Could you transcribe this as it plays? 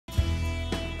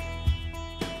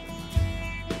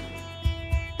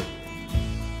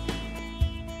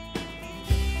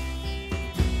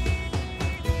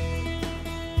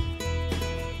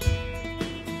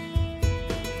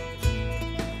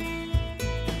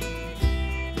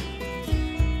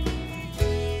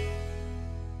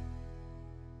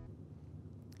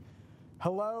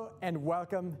Hello and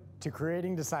welcome to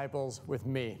Creating Disciples with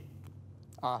me,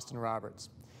 Austin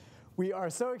Roberts. We are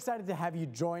so excited to have you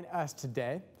join us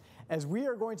today as we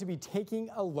are going to be taking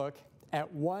a look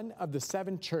at one of the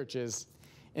 7 churches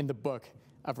in the book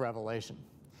of Revelation.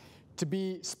 To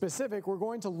be specific, we're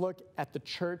going to look at the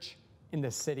church in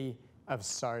the city of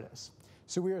Sardis.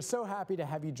 So we are so happy to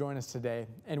have you join us today,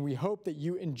 and we hope that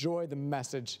you enjoy the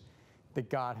message that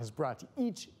God has brought to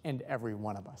each and every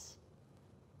one of us.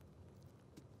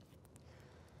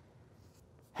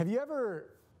 Have you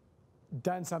ever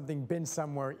done something, been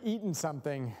somewhere, eaten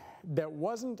something that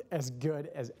wasn't as good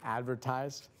as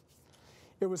advertised?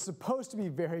 It was supposed to be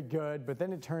very good, but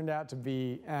then it turned out to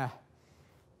be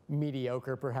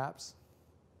mediocre, perhaps.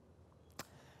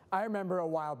 I remember a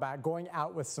while back going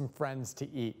out with some friends to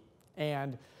eat,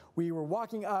 and we were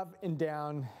walking up and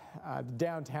down the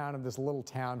downtown of this little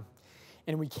town,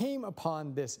 and we came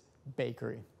upon this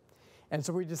bakery. And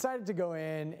so we decided to go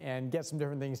in and get some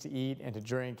different things to eat and to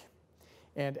drink.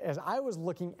 And as I was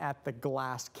looking at the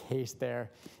glass case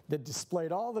there that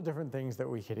displayed all the different things that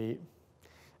we could eat,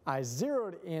 I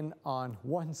zeroed in on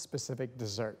one specific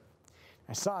dessert.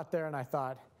 I saw it there and I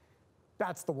thought,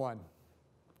 that's the one.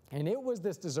 And it was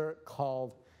this dessert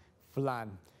called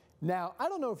flan. Now, I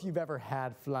don't know if you've ever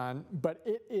had flan, but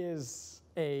it is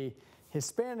a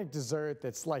Hispanic dessert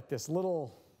that's like this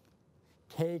little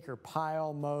cake or pie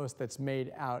almost that's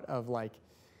made out of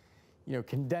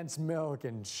condensed milk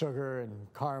and sugar and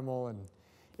caramel, and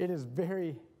it is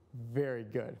very, very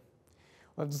good.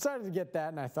 Well, I decided to get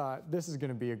that, and I thought this is going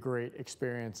to be a great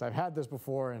experience. I've had this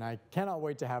before, and I cannot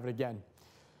wait to have it again.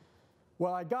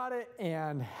 Well, I got it,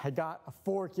 and I got a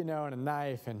fork, and a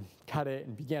knife, and cut it,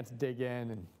 and began to dig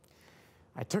in, and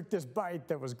I took this bite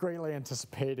that was greatly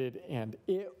anticipated, and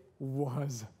it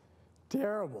was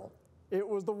terrible. It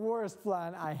was the worst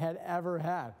flan I had ever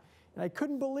had. And I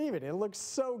couldn't believe it. It looked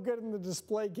so good in the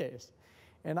display case.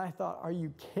 And I thought, are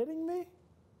you kidding me?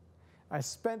 I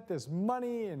spent this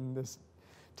money and this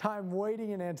time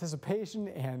waiting in anticipation,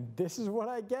 and this is what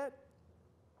I get?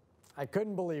 I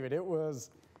couldn't believe it. It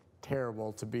was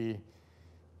terrible, to be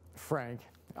frank.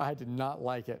 I did not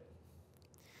like it.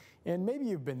 And maybe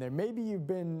you've been there. Maybe you've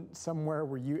been somewhere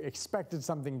where you expected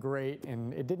something great,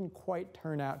 and it didn't quite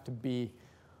turn out to be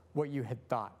what you had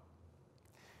thought.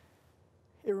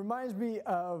 It reminds me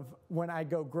of when I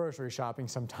go grocery shopping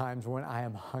sometimes when I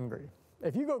am hungry.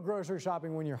 If you go grocery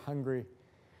shopping when you're hungry,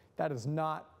 that is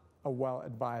not a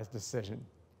well-advised decision.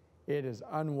 It is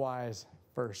unwise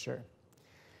for sure.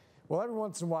 Well, every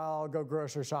once in a while I'll go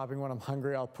grocery shopping when I'm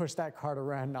hungry. I'll push that cart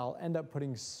around and I'll end up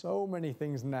putting so many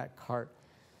things in that cart.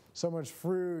 So much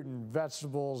fruit and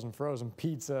vegetables and frozen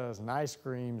pizzas and ice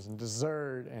creams and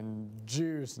dessert and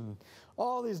juice and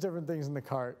all these different things in the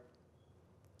cart.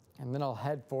 And then I'll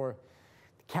head for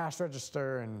the cash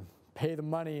register and pay the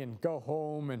money and go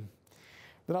home, and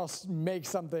then I'll make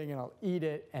something and I'll eat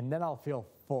it, and then I'll feel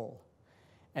full.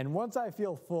 And once I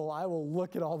feel full, I will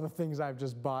look at all the things I've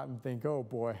just bought and think, oh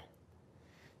boy,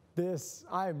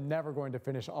 I'm never going to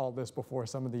finish all this before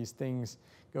some of these things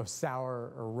go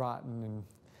sour or rotten. And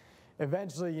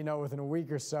eventually, within a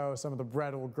week or so, some of the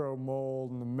bread will grow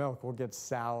mold and the milk will get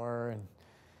sour and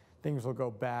things will go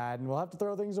bad and we'll have to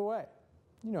throw things away.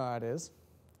 You know how it is.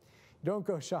 Don't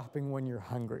go shopping when you're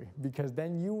hungry, because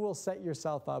then you will set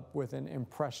yourself up with an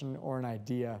impression or an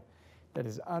idea that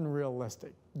is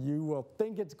unrealistic. You will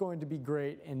think it's going to be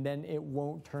great, and then it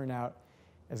won't turn out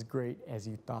as great as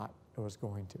you thought it was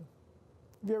going to.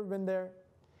 Have you ever been there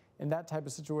in that type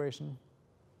of situation?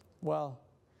 Well,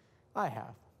 I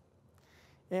have.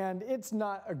 And it's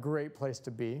not a great place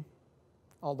to be,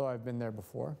 although I've been there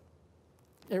before.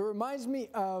 It reminds me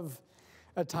of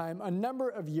a time a number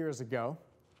of years ago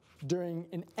during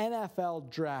an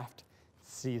NFL draft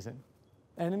season.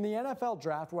 And in the NFL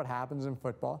draft, what happens in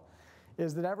football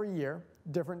is that every year,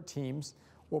 different teams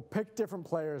will pick different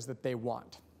players that they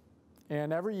want.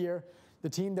 And every year, the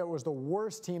team that was the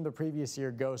worst team the previous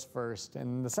year goes first,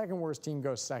 and the second worst team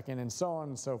goes second, and so on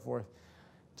and so forth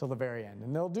till the very end.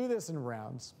 And they'll do this in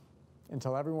rounds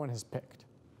until everyone has picked.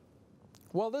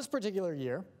 Well, this particular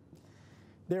year,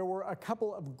 there were a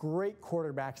couple of great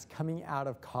quarterbacks coming out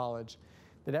of college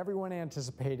that everyone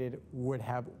anticipated would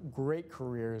have great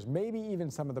careers, maybe even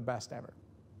some of the best ever.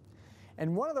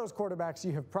 And one of those quarterbacks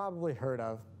you have probably heard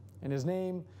of, and his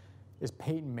name is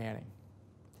Peyton Manning.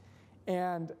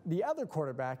 And the other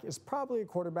quarterback is probably a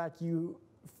quarterback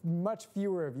much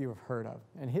fewer of you have heard of,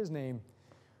 and his name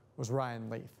was Ryan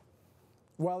Leaf.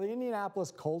 Well, the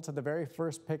Indianapolis Colts had the very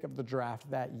first pick of the draft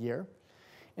that year,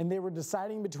 and they were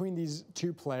deciding between these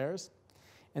two players,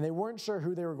 and they weren't sure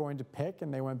who they were going to pick,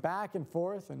 and they went back and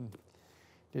forth, and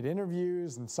did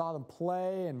interviews and saw them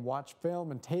play and watched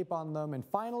film and tape on them, and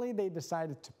finally they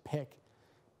decided to pick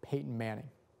Peyton Manning.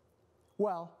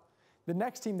 Well, the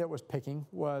next team that was picking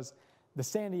was the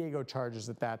San Diego Chargers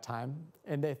at that time,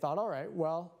 and they thought, all right,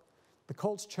 well, the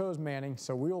Colts chose Manning,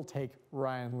 so we will take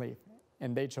Ryan Leaf,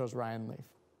 and they chose Ryan Leaf.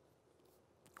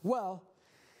 Well,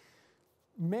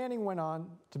 Manning went on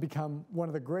to become one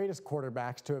of the greatest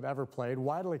quarterbacks to have ever played,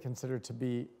 widely considered to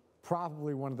be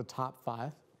probably one of the top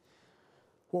 5.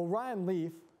 Well, Ryan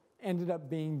Leaf ended up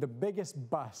being the biggest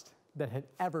bust that had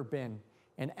ever been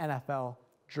in NFL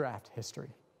draft history.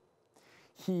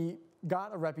 He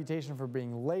got a reputation for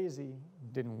being lazy,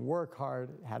 didn't work hard,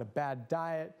 had a bad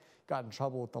diet, got in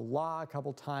trouble with the law a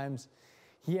couple times.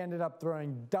 He ended up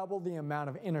throwing double the amount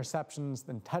of interceptions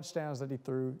than touchdowns that he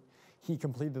threw. He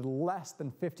completed less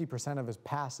than 50% of his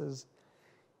passes.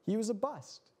 He was a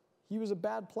bust. He was a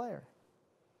bad player.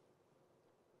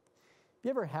 Have you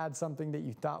ever had something that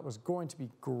you thought was going to be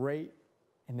great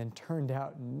and then turned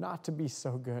out not to be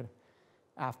so good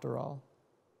after all?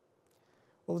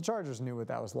 Well, the Chargers knew what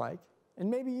that was like, and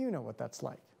maybe you know what that's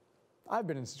like. I've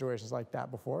been in situations like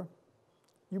that before.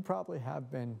 You probably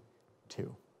have been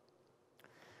too.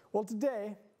 Well,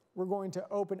 today we're going to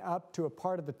open up to a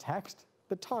part of the text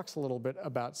that talks a little bit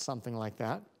about something like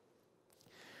that.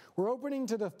 We're opening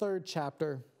to the 3rd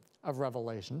chapter of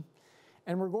Revelation,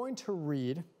 and we're going to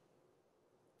read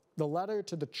the letter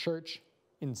to the church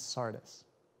in Sardis.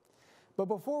 But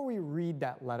before we read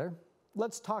that letter,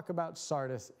 let's talk about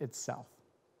Sardis itself.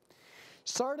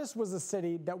 Sardis was a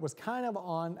city that was kind of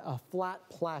on a flat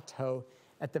plateau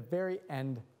at the very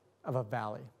end of a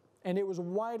valley. And it was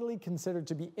widely considered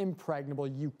to be impregnable.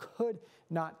 You could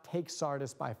not take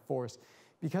Sardis by force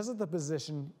because of the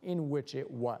position in which it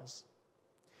was.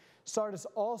 Sardis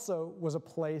also was a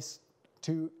place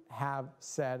to have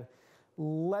said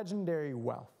legendary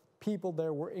wealth. People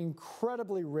there were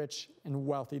incredibly rich and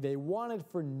wealthy. They wanted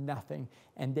for nothing,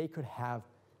 and they could have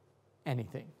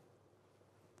anything.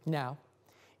 Now,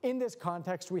 in this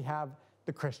context, we have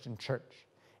the Christian church.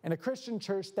 And a Christian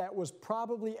church that was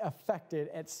probably affected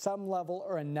at some level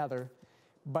or another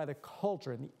by the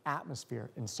culture and the atmosphere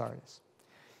in Sardis.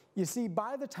 You see,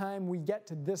 by the time we get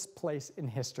to this place in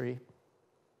history,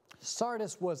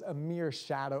 Sardis was a mere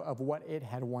shadow of what it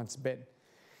had once been.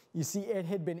 You see, it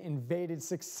had been invaded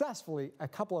successfully a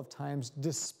couple of times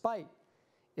despite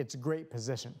its great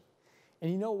position. And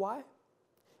you know why?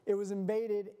 It was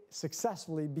invaded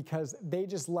successfully because they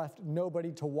just left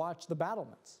nobody to watch the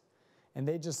battlements. And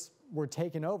they just were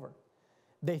taken over.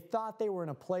 They thought they were in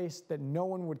a place that no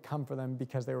one would come for them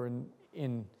because they were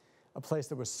in a place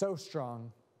that was so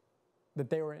strong that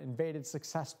they were invaded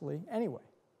successfully anyway.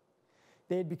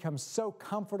 They had become so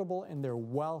comfortable in their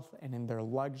wealth and in their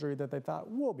luxury that they thought,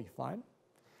 we'll be fine.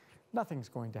 Nothing's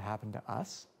going to happen to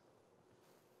us.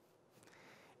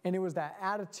 And it was that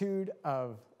attitude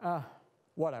of,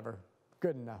 whatever,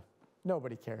 good enough,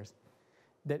 nobody cares,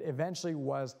 that eventually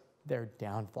was their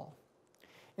downfall.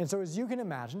 And so as you can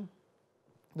imagine,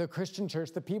 the Christian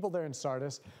church, the people there in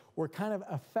Sardis, were kind of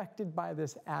affected by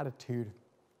this attitude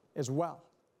as well.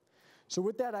 So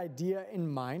with that idea in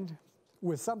mind,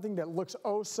 with something that looks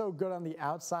oh so good on the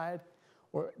outside,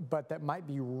 but that might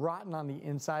be rotten on the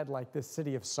inside like this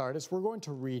city of Sardis, we're going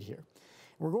to read here.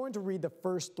 We're going to read the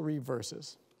first 3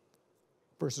 verses,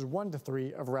 verses 1 to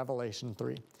 3 of Revelation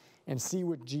 3, and see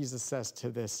what Jesus says to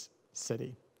this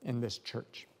city and this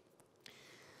church.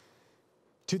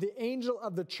 To the angel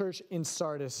of the church in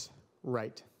Sardis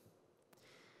write,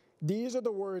 these are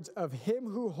the words of him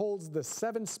who holds the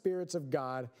 7 spirits of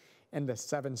God and the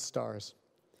 7 stars.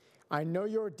 I know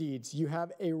your deeds. You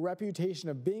have a reputation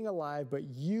of being alive, but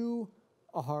you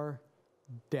are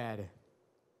dead.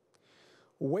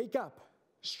 Wake up,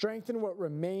 strengthen what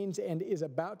remains and is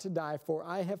about to die, for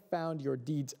I have found your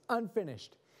deeds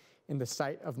unfinished in the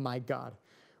sight of my God.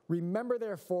 Remember,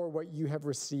 therefore, what you have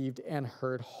received and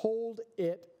heard. Hold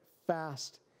it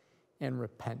fast and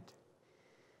repent.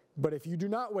 But if you do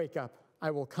not wake up,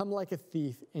 I will come like a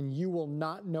thief, and you will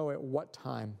not know at what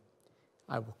time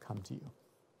I will come to you.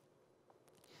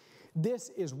 This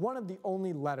is one of the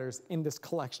only letters in this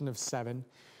collection of 7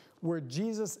 where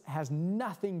Jesus has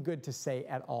nothing good to say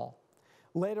at all.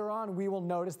 Later on, we will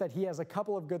notice that he has a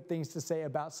couple of good things to say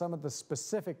about some of the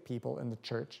specific people in the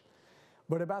church.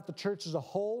 But about the church as a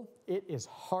whole, it is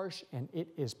harsh and it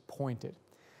is pointed.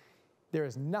 There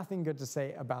is nothing good to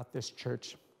say about this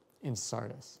church in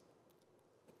Sardis.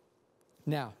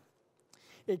 Now,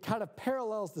 it kind of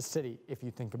parallels the city, if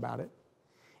you think about it.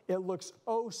 It looks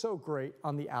oh so great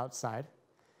on the outside,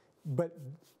 but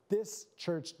this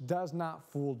church does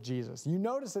not fool Jesus. You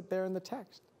notice it there in the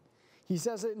text. He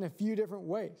says it in a few different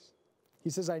ways. He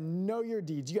says, I know your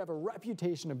deeds. You have a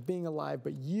reputation of being alive,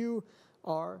 but you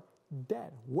are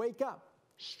dead. Wake up.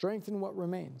 Strengthen what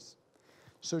remains.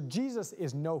 So Jesus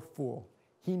is no fool.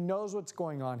 He knows what's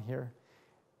going on here.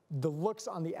 The looks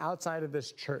on the outside of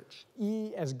this church,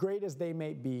 as great as they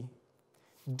may be,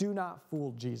 do not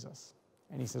fool Jesus.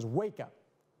 And he says, wake up.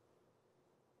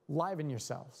 Liven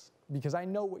yourselves, because I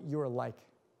know what you're like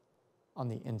on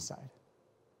the inside.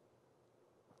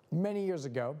 Many years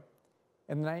ago,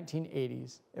 in the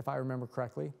 1980s, if I remember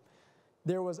correctly,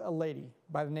 there was a lady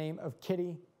by the name of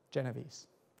Kitty Genovese.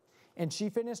 And she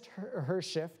finished her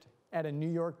shift at a New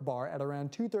York bar at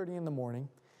around 2:30 in the morning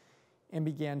and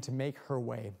began to make her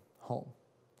way home.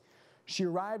 She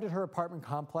arrived at her apartment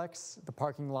complex, the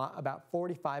parking lot, about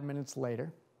 45 minutes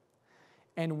later.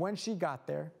 And when she got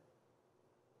there,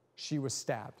 she was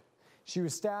stabbed. She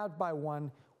was stabbed by one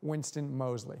Winston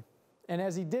Mosley. And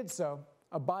as he did so,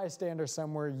 a bystander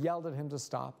somewhere yelled at him to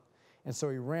stop, and so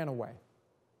he ran away.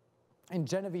 And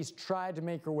Genovese tried to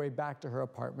make her way back to her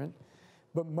apartment,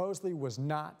 but Mosley was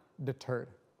not deterred.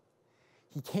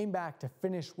 He came back to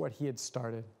finish what he had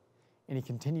started, and he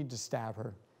continued to stab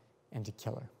her and to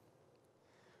kill her.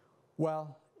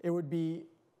 Well, it would be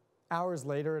hours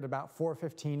later at about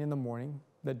 4:15 in the morning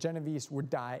that Genovese would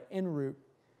die en route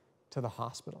to the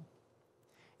hospital.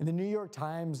 And the New York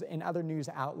Times and other news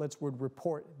outlets would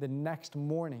report the next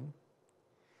morning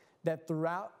that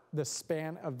throughout the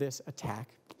span of this attack,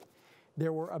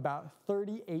 there were about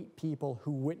 38 people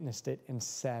who witnessed it and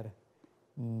said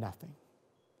nothing.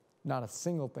 Not a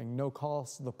single thing. No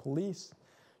calls to the police,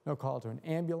 no call to an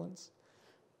ambulance,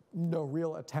 no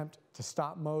real attempt to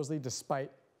stop Mosley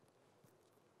despite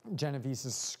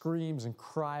Genovese's screams and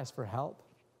cries for help.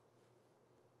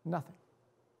 Nothing.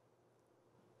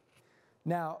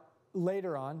 Now,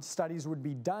 later on, studies would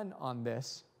be done on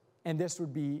this, and this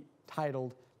would be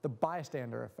titled the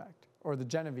bystander effect, or the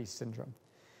Genovese syndrome.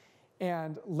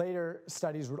 And later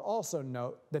studies would also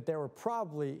note that there were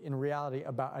probably, in reality,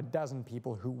 about a dozen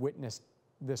people who witnessed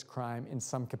this crime in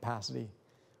some capacity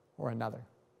or another.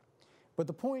 But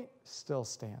the point still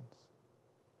stands.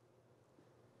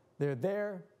 They're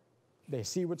there, they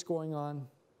see what's going on,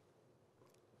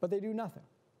 but they do nothing.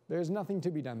 There's nothing to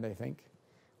be done, they think.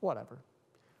 Whatever.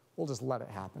 We'll just let it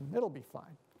happen. It'll be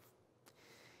fine.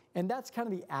 And that's kind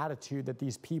of the attitude that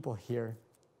these people here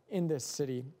in this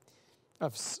city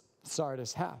of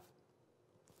Sardis have.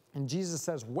 And Jesus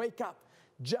says, wake up,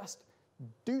 just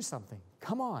do something,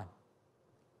 come on.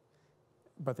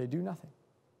 But they do nothing.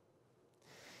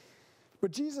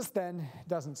 But Jesus then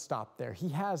doesn't stop there. He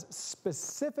has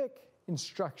specific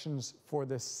instructions for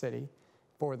this city,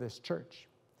 for this church.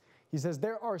 He says,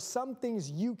 there are some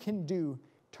things you can do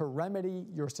to remedy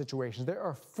your situations. There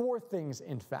are 4 things,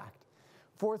 in fact.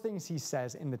 4 things he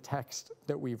says in the text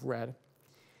that we've read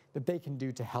that they can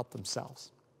do to help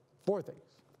themselves. 4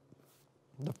 things.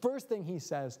 The first thing he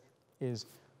says is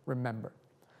remember.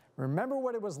 Remember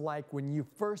what it was like when you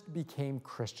first became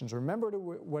Christians. Remember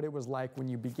what it was like when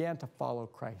you began to follow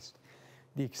Christ.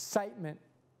 The excitement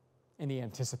and the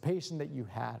anticipation that you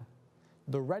had.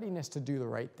 The readiness to do the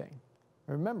right thing.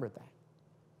 Remember that.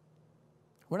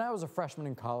 When I was a freshman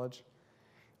in college,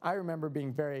 I remember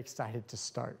being very excited to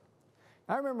start.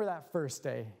 I remember that first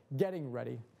day, getting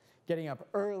ready, getting up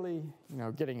early,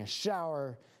 getting a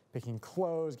shower, picking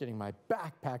clothes, getting my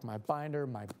backpack, my binder,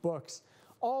 my books,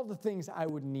 all the things I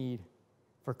would need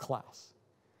for class.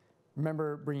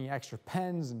 Remember bringing extra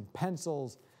pens and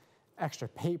pencils, extra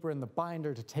paper in the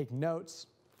binder to take notes.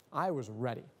 I was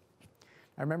ready.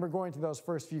 I remember going to those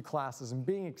first few classes and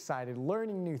being excited,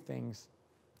 learning new things.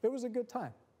 It was a good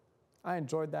time. I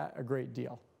enjoyed that a great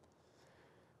deal.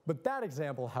 But that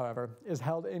example, however, is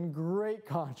held in great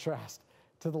contrast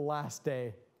to the last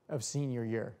day of senior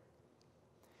year.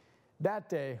 That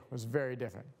day was very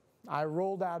different. I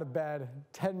rolled out of bed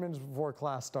 10 minutes before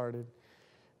class started,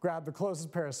 grabbed the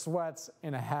closest pair of sweats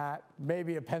and a hat,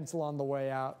 maybe a pencil on the way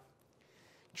out,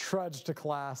 trudged to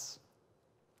class,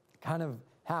 kind of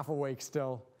half awake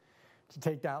still, to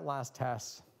take that last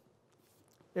test.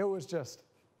 It was just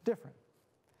different.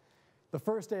 The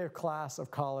first day of class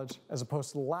of college, as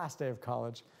opposed to the last day of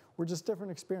college, were just different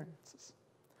experiences.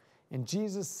 And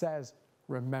Jesus says,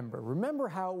 remember. Remember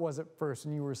how it was at first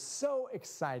when you were so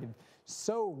excited,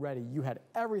 so ready. You had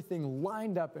everything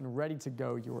lined up and ready to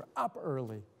go. You were up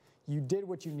early. You did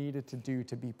what you needed to do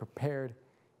to be prepared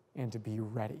and to be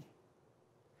ready.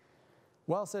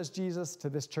 Well, says Jesus to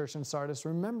this church in Sardis,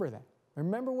 remember that.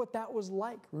 Remember what that was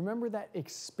like. Remember that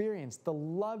experience, the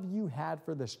love you had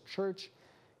for this church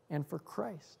and for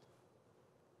Christ.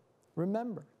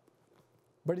 Remember.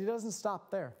 But he doesn't stop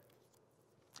there.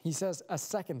 he says a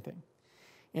second thing,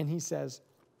 and he says,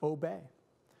 obey.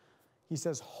 He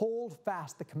says, hold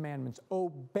fast the commandments.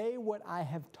 Obey what I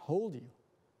have told you.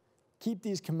 Keep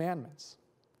these commandments.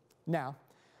 Now,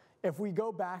 if we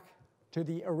go back to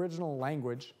the original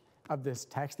language of this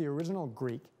text, the original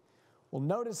Greek, we'll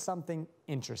notice something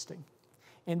interesting.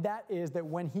 And that is that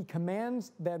when he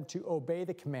commands them to obey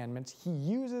the commandments, he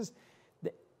uses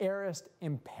the aorist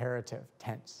imperative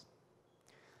tense.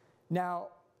 Now,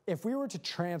 if we were to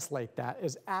translate that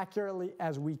as accurately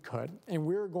as we could, and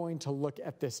we're going to look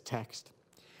at this text,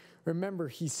 remember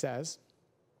he says,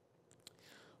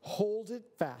 hold it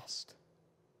fast.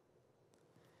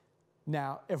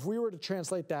 Now, if we were to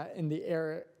translate that in the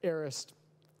aorist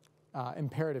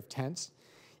imperative tense,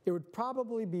 it would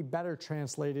probably be better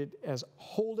translated as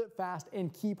hold it fast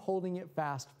and keep holding it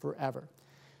fast forever.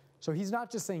 So he's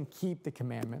not just saying keep the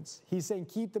commandments. He's saying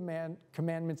keep the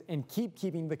commandments and keep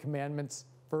keeping the commandments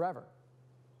forever.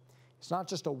 It's not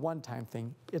just a one-time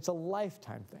thing. It's a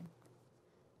lifetime thing.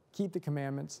 Keep the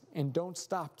commandments and don't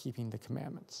stop keeping the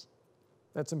commandments.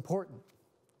 That's important.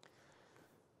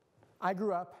 I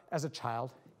grew up as a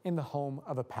child in the home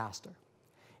of a pastor,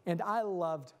 and I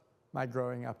loved my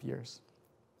growing up years.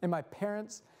 And my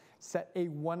parents set a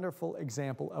wonderful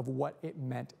example of what it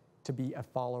meant to be a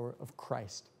follower of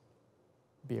Christ,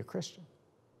 be a Christian.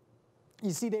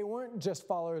 You see, they weren't just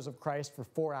followers of Christ for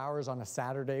 4 hours on a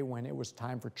Saturday when it was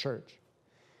time for church.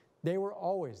 They were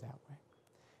always that way.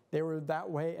 They were that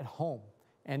way at home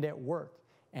and at work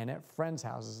and at friends'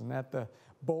 houses and at the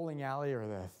bowling alley or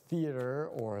the theater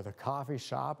or the coffee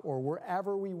shop or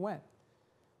wherever we went.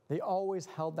 They always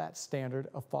held that standard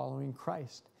of following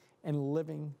Christ and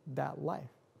living that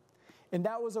life. And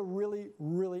that was a really,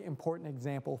 really important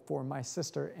example for my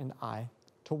sister and I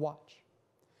to watch.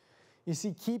 You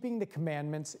see, keeping the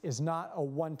commandments is not a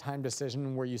one-time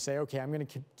decision where you say, okay, I'm going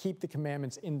to keep the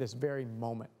commandments in this very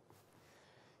moment.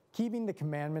 Keeping the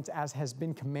commandments as has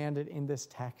been commanded in this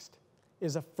text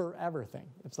is a forever thing.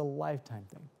 It's a lifetime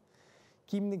thing.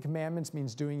 Keeping the commandments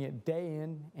means doing it day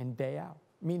in and day out.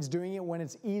 It means doing it when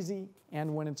it's easy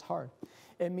and when it's hard.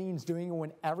 It means doing it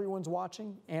when everyone's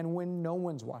watching and when no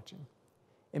one's watching.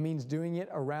 It means doing it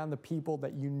around the people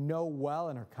that you know well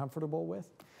and are comfortable with,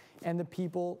 and the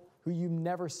people who you've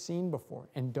never seen before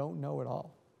and don't know at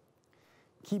all.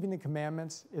 Keeping the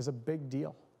commandments is a big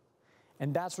deal.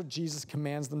 And that's what Jesus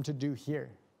commands them to do here.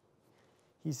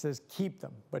 He says, keep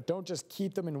them, but don't just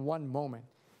keep them in one moment.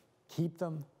 Keep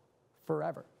them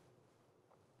forever.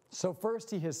 So first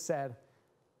he has said,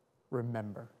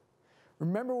 remember.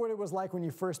 Remember what it was like when you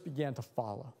first began to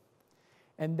follow.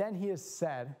 And then he has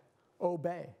said,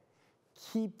 obey.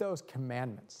 Keep those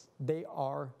commandments. They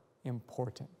are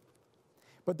important.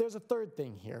 But there's a third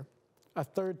thing here, a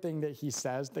third thing that he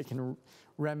says that can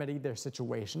remedy their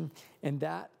situation, and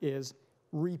that is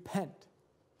repent.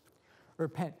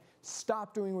 Repent.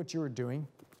 Stop doing what you were doing,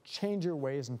 change your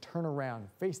ways, and turn around,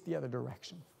 face the other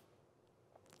direction.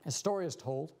 A story is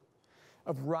told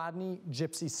of Rodney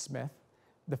Gypsy Smith,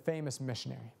 the famous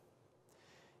missionary.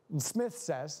 And Smith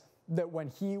says that when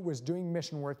he was doing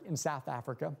mission work in South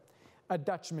Africa, a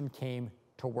Dutchman came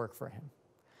to work for him.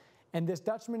 And this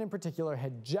Dutchman in particular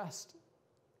had just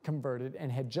converted and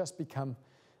had just become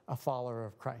a follower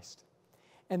of Christ.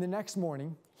 And the next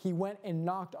morning, he went and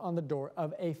knocked on the door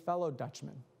of a fellow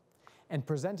Dutchman and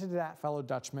presented to that fellow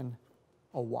Dutchman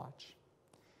a watch.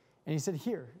 And he said,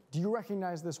 here, do you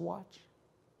recognize this watch?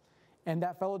 And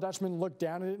that fellow Dutchman looked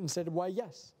down at it and said, why,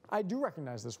 yes, I do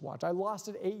recognize this watch. I lost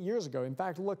it 8 years ago. In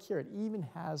fact, look here, it even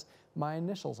has my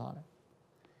initials on it.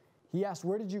 He asked,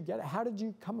 where did you get it? How did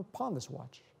you come upon this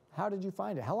watch? How did you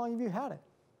find it? How long have you had it?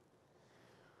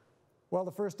 Well,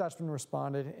 the first Dutchman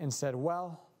responded and said,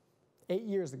 well, 8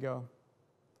 years ago,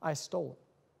 I stole it.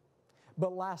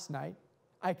 But last night,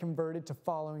 I converted to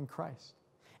following Christ.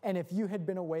 And if you had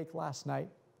been awake last night,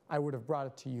 I would have brought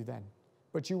it to you then.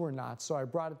 But you were not, so I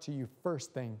brought it to you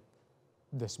first thing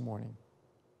this morning.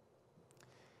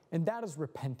 And that is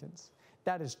repentance.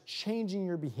 That is changing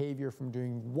your behavior from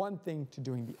doing one thing to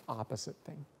doing the opposite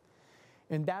thing.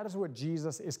 And that is what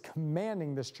Jesus is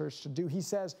commanding this church to do. He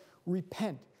says,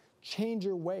 repent, change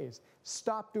your ways,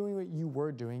 stop doing what you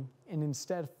were doing, and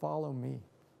instead follow me.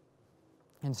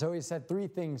 And so he said 3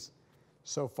 things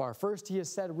so far. First, he has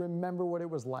said, remember what it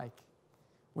was like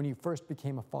when you first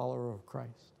became a follower of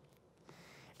Christ.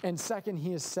 And second,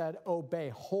 he has said, obey,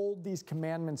 hold these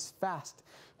commandments fast.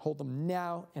 Hold them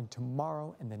now and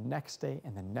tomorrow and the next day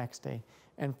and the next day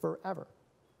and forever.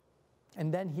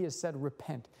 And then he has said,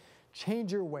 repent,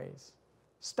 change your ways,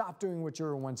 stop doing what you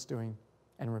were once doing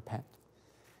and repent.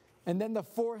 And then the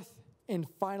fourth and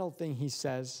final thing he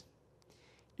says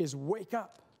is wake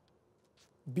up.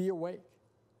 be awake.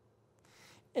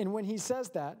 And when he says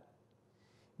that,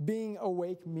 being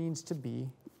awake means to be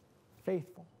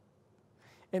faithful.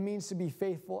 It means to be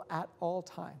faithful at all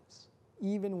times,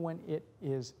 even when it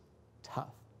is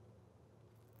tough.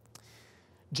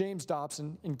 James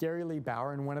Dobson and Gary Lee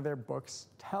Bauer, in one of their books,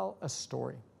 tell a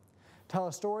story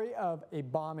of a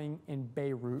bombing in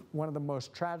Beirut, one of the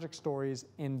most tragic stories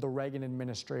in the Reagan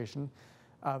administration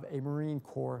of a Marine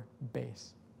Corps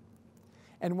base.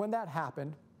 And when that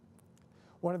happened,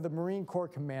 one of the Marine Corps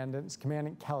commandants,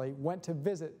 Commandant Kelly, went to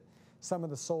visit some of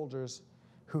the soldiers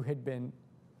who had been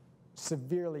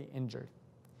severely injured.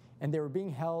 And they were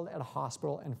being held at a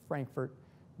hospital in Frankfurt,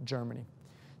 Germany.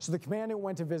 So the commandant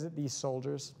went to visit these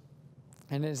soldiers,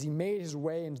 and as he made his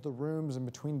way into the rooms and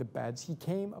between the beds, he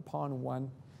came upon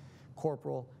one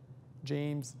Corporal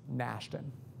James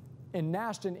Nashton. And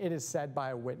Nashton, it is said by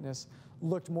a witness,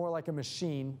 looked more like a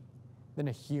machine than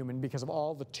a human because of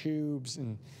all the tubes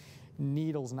and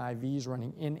needles and IVs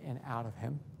running in and out of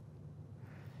him.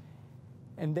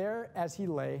 And there, as he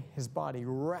lay, his body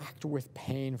racked with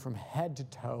pain from head to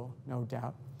toe, no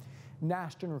doubt,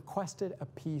 Nashton requested a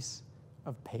piece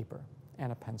of paper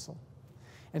and a pencil.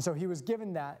 And so he was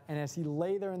given that, and as he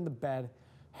lay there in the bed,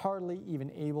 hardly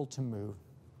even able to move,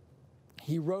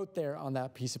 he wrote there on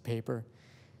that piece of paper,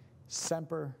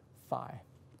 Semper Fi,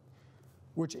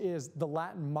 which is the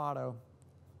Latin motto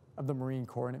of the Marine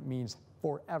Corps, and it means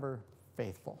forever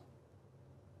faithful.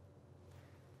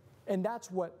 And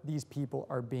that's what these people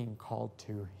are being called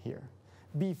to here.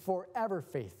 Be forever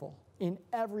faithful in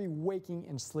every waking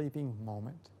and sleeping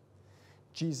moment.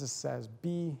 Jesus says,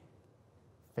 be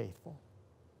faithful.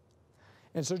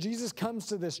 And so Jesus comes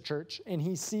to this church and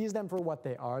he sees them for what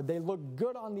they are. They look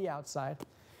good on the outside.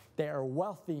 They are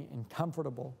wealthy and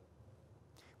comfortable.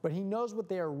 But he knows what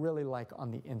they are really like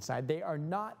on the inside. They are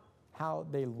not how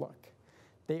they look.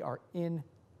 They are in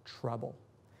trouble.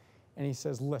 And he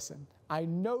says, listen, I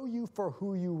know you for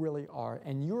who you really are,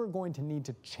 and you are going to need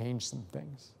to change some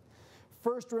things.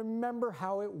 First, remember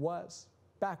how it was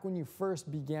back when you first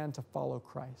began to follow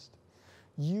Christ.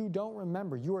 You don't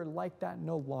remember. You are like that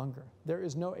no longer. There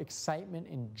is no excitement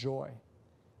and joy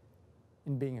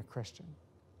in being a Christian.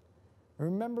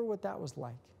 Remember what that was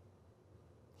like,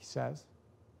 he says.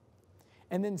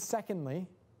 And then secondly,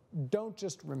 don't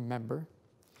just remember,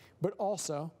 but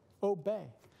also obey.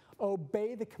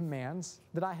 Obey the commands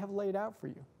that I have laid out for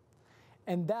you.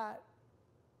 And that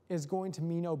is going to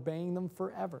mean obeying them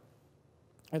forever.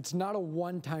 It's not a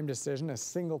one-time decision, a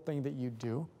single thing that you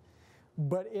do,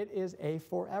 but it is a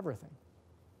forever thing.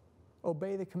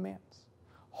 Obey the commands.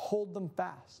 Hold them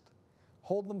fast.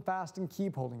 Hold them fast and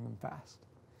keep holding them fast.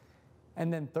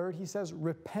 And then third, he says,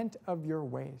 repent of your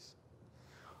ways.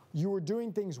 You are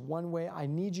doing things one way. I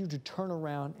need you to turn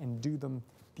around and do them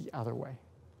the other way.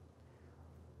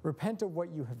 Repent of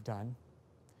what you have done.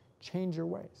 Change your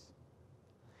ways.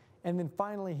 And then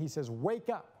finally, he says, wake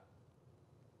up.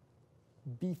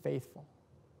 Be faithful.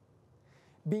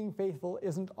 Being faithful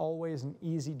isn't always an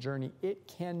easy journey. It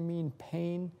can mean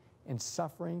pain and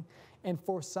suffering, and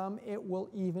for some, it will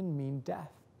even mean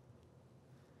death.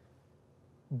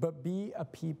 But be a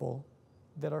people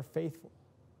that are faithful.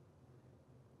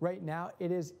 Right now,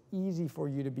 it is easy for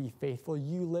you to be faithful.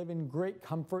 You live in great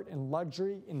comfort and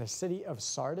luxury in the city of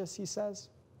Sardis, he says.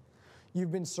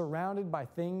 You've been surrounded by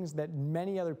things that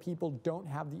many other people don't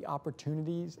have the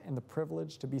opportunities and the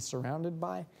privilege to be surrounded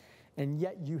by, and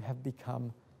yet you have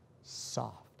become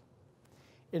soft.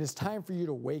 It is time for you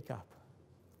to wake up.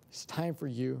 It's time for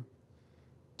you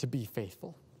to be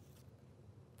faithful.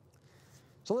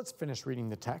 So let's finish reading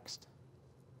the text.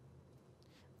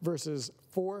 Verses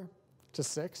 4 to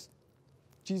 6,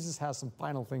 Jesus has some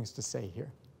final things to say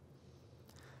here.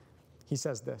 He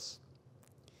says this,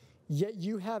 yet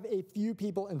you have a few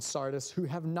people in Sardis who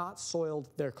have not soiled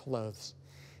their clothes.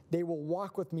 They will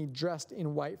walk with me dressed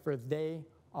in white, for they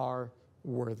are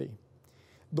worthy.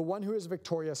 The one who is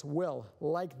victorious will,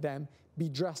 like them, be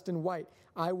dressed in white.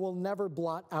 I will never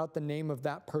blot out the name of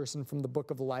that person from the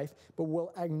book of life, but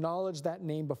will acknowledge that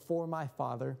name before my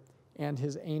Father and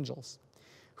his angels.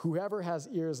 Whoever has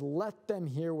ears, let them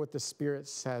hear what the Spirit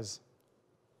says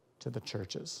to the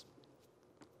churches.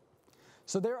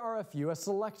 So there are a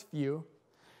select few,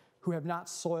 who have not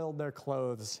soiled their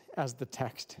clothes, as the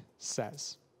text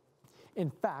says. In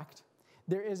fact,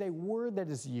 there is a word that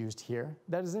is used here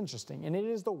that is interesting, and it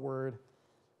is the word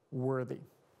worthy.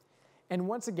 And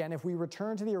once again, if we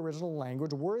return to the original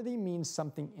language, worthy means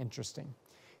something interesting.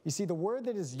 You see, the word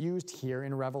that is used here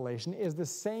in Revelation is the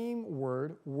same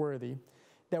word, worthy,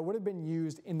 that would have been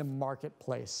used in the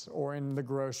marketplace or in the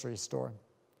grocery store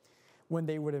when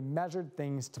they would have measured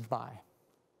things to buy.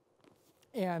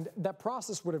 And that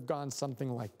process would have gone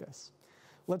something like this.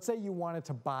 Let's say you wanted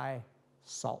to buy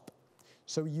salt.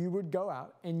 So you would go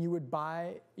out and you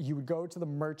would go to the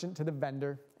merchant, to the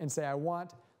vendor, and say, I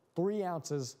want 3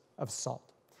 ounces of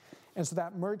salt. And so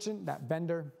that merchant, that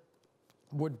vendor,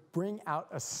 would bring out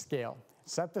a scale,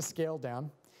 set the scale down,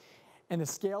 and the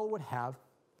scale would have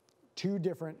 2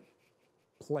 different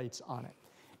plates on it.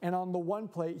 And on the one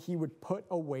plate, he would put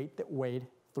a weight that weighed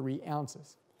 3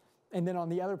 ounces. And then on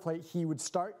the other plate, he would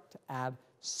start to add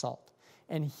salt.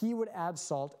 And he would add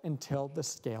salt until the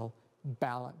scale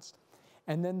balanced.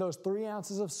 And then those 3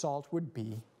 ounces of salt would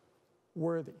be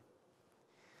worthy.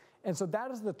 And so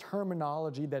that is the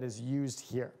terminology that is used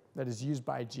here, that is used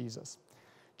by Jesus.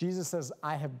 Jesus says,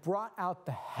 I have brought out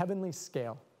the heavenly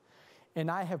scale, and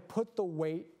I have put the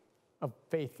weight of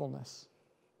faithfulness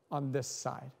on this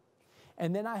side.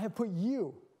 And then I have put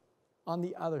you on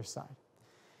the other side.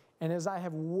 And as I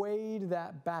have weighed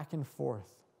that back and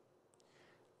forth,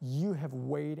 you have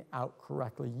weighed out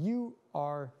correctly. You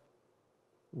are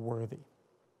worthy.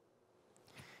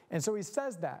 And so he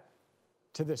says that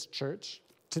to this church,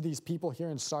 to these people here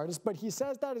in Sardis, but he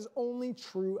says that is only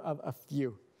true of a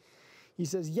few. He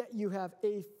says, yet you have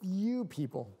a few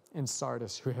people in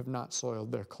Sardis who have not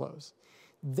soiled their clothes.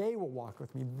 They will walk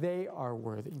with me. They are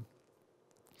worthy.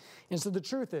 And so the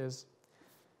truth is,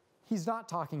 he's not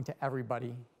talking to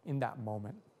everybody in that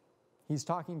moment. He's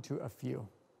talking to a few.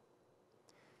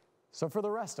 So for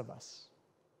the rest of us,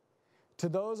 to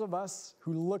those of us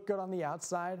who look good on the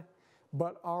outside,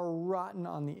 but are rotten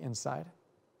on the inside,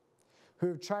 who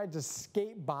have tried to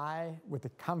skate by with the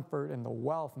comfort and the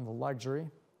wealth and the luxury,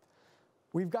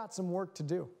 we've got some work to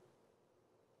do.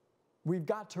 We've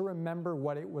got to remember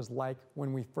what it was like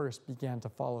when we first began to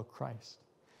follow Christ.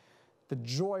 The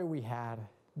joy we had,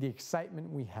 the excitement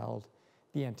we held,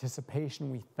 the anticipation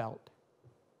we felt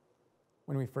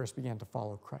when we first began to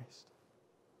follow Christ.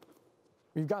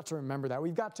 We've got to remember that.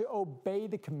 We've got to obey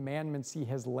the commandments he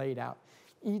has laid out,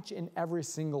 each and every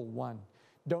single one.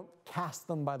 Don't cast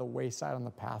them by the wayside on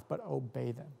the path, but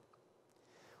obey them.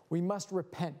 We must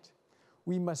repent.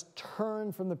 We must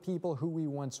turn from the people who we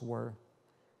once were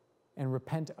and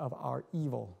repent of our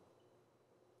evil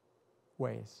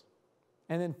ways.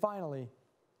 And then finally,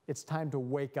 it's time to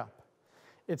wake up.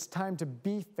 It's time to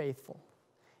be faithful.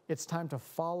 It's time to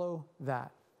follow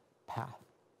that path.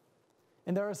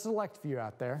 And there are a select few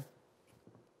out there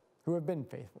who have been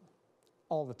faithful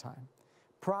all the time.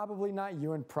 Probably not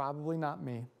you and probably not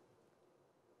me.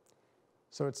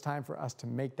 So it's time for us to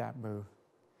make that move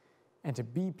and to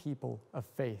be people of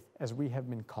faith as we have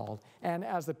been called, and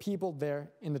as the people there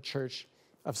in the church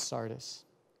of Sardis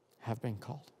have been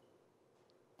called.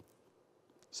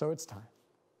 So it's time.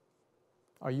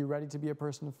 Are you ready to be a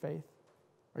person of faith?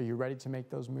 Are you ready to make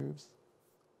those moves?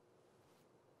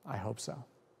 I hope so.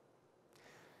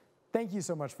 Thank you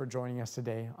so much for joining us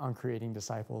today on Creating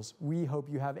Disciples. We hope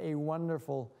you have a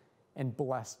wonderful and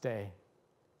blessed day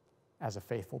as a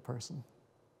faithful person.